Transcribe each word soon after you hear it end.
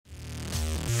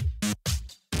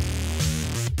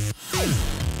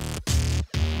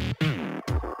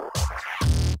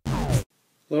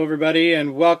Hello everybody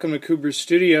and welcome to Cooper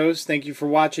Studios. Thank you for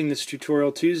watching this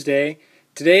tutorial Tuesday.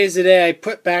 Today is the day I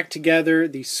put back together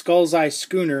the Skulls Eye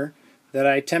Schooner that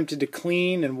I attempted to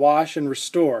clean and wash and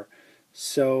restore.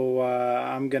 So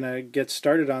I'm going to get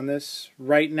started on this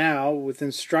right now with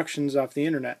instructions off the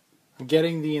internet. I'm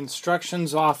getting the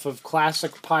instructions off of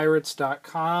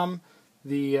classicpirates.com.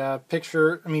 The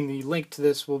the link to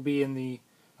this will be in the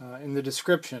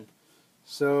description.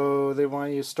 So they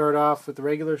want you to start off with the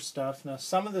regular stuff. Now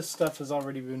some of this stuff has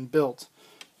already been built,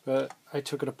 but I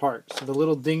took it apart. So the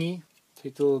little dinghy,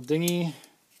 take the little dinghy,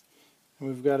 and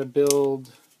we've got to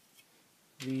build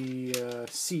the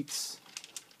seats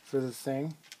for the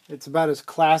thing. It's about as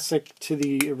classic to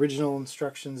the original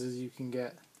instructions as you can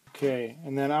get. Okay,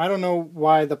 and then I don't know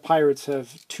why the pirates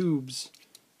have tubes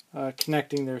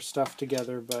connecting their stuff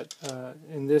together, but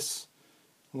in this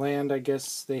land I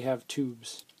guess they have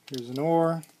tubes. Here's an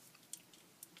oar.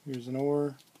 Here's an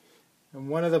oar. And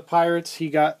one of the pirates, he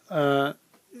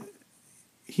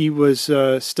was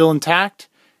still intact.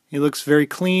 He looks very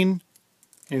clean.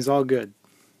 And he's all good.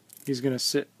 He's going to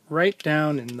sit right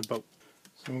down in the boat.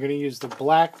 So I'm going to use the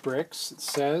black bricks, it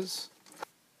says.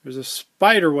 There's a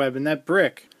spider web in that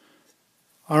brick.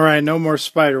 Alright, no more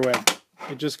spider web.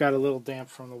 It just got a little damp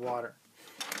from the water.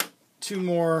 Two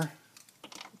more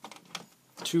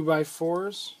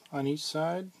 2x4s on each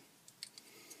side.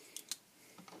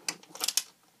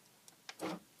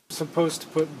 Supposed to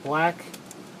put black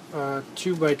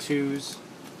 2x2s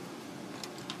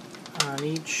on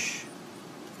each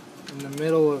in the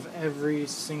middle of every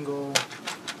single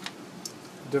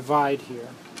divide here.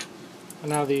 And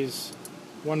now these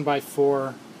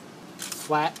 1x4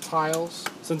 flat tiles.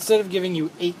 So instead of giving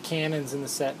you 8 cannons in the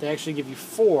set, they actually give you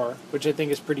 4, which I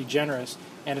think is pretty generous,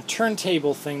 and a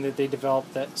turntable thing that they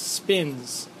developed that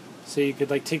spins, so you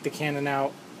could like take the cannon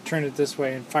out, turn it this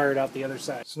way, and fire it out the other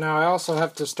side. So now I also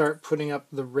have to start putting up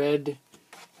the red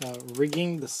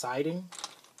rigging, the siding,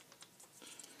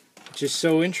 which is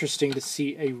so interesting to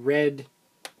see a red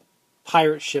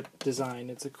pirate ship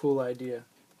design. It's a cool idea.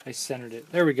 I centered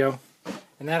it. There we go.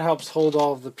 And that helps hold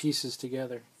all of the pieces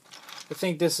together. I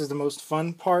think this is the most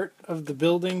fun part of the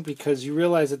building because you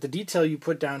realize that the detail you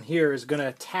put down here is going to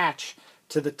attach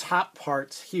to the top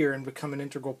parts here and become an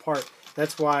integral part.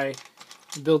 That's why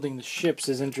building the ships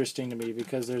is interesting to me,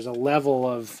 because there's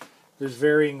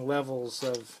varying levels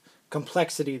of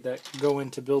complexity that go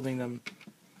into building them,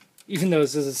 even though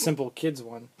this is a simple kids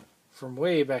one from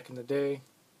way back in the day.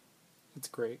 It's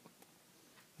great.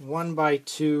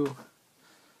 1x2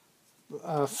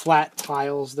 flat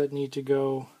tiles that need to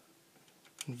go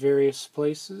in various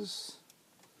places.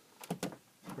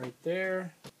 Right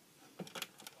there,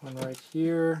 one right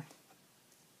here,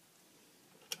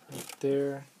 right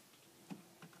there,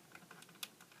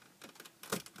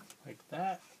 like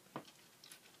that.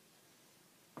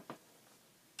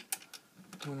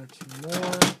 One or two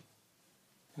more.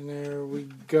 And there we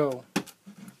go.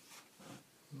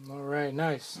 Alright,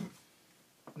 nice.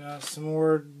 Now some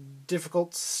more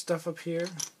difficult stuff up here.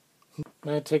 I'm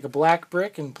going to take a black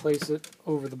brick and place it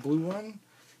over the blue one.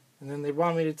 And then they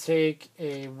want me to take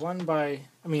a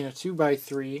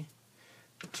 2x3,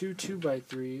 two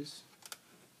 2x3s.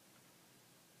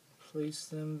 Place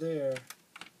them there.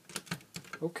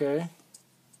 Okay.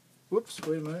 Whoops,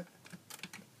 wait a minute.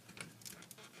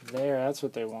 There, that's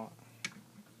what they want.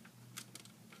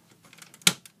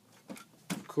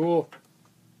 Cool.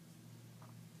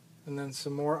 And then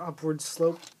some more upward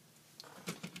slope.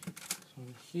 This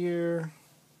one here.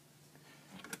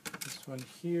 This one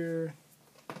here.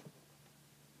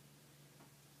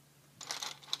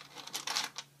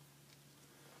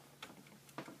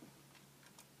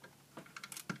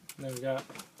 And then we've got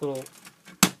little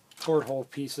porthole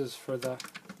pieces for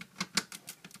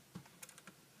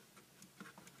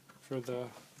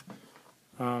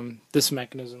this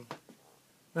mechanism.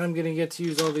 Then I'm going to get to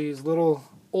use all these little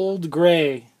old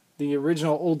gray, the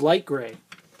original old light gray.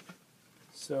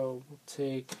 So we'll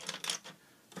take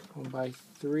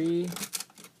 1x3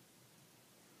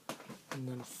 and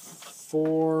then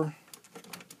 4.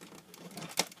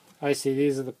 I see,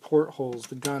 these are the portholes,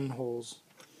 the gun holes.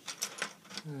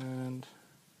 And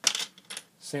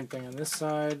same thing on this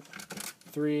side.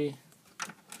 3,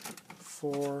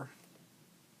 4,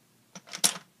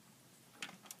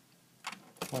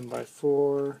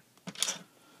 1x4,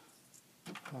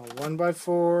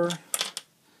 1x4,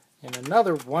 and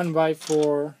another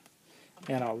 1x4,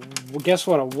 and guess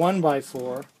what? A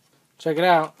 1x4. Check it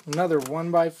out. Another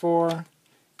 1x4,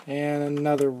 and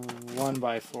another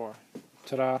 1x4.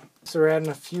 Ta-da! So we're adding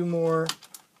a few more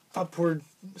upward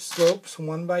slopes,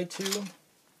 1x2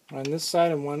 on this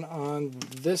side and one on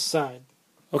this side.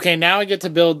 Okay, now I get to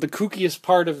build the kookiest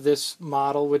part of this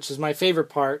model, which is my favorite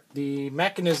part, the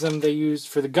mechanism they used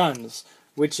for the guns,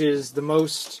 which is the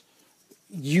most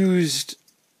used,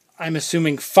 I'm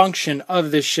assuming, function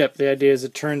of this ship. The idea is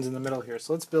it turns in the middle here.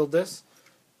 So let's build this.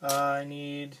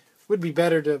 Would be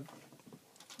better to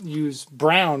use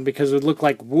brown because it would look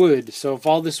like wood. So if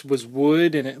all this was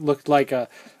wood and it looked like a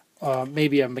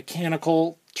maybe a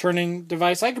mechanical turning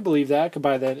device, I could believe that. I could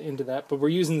buy that into that. But we're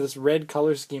using this red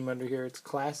color scheme under here. It's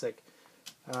classic.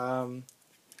 A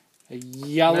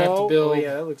yellow. I have to build,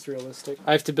 yeah, that looks realistic.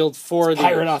 I have to build 4 of these.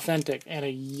 Pirate Authentic. And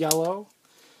a yellow.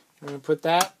 I'm going to put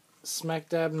that smack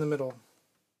dab in the middle.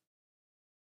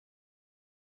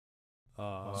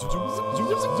 Zoom, zoom, zoom, zoom,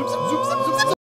 zoom, zoom, zoom, zoom.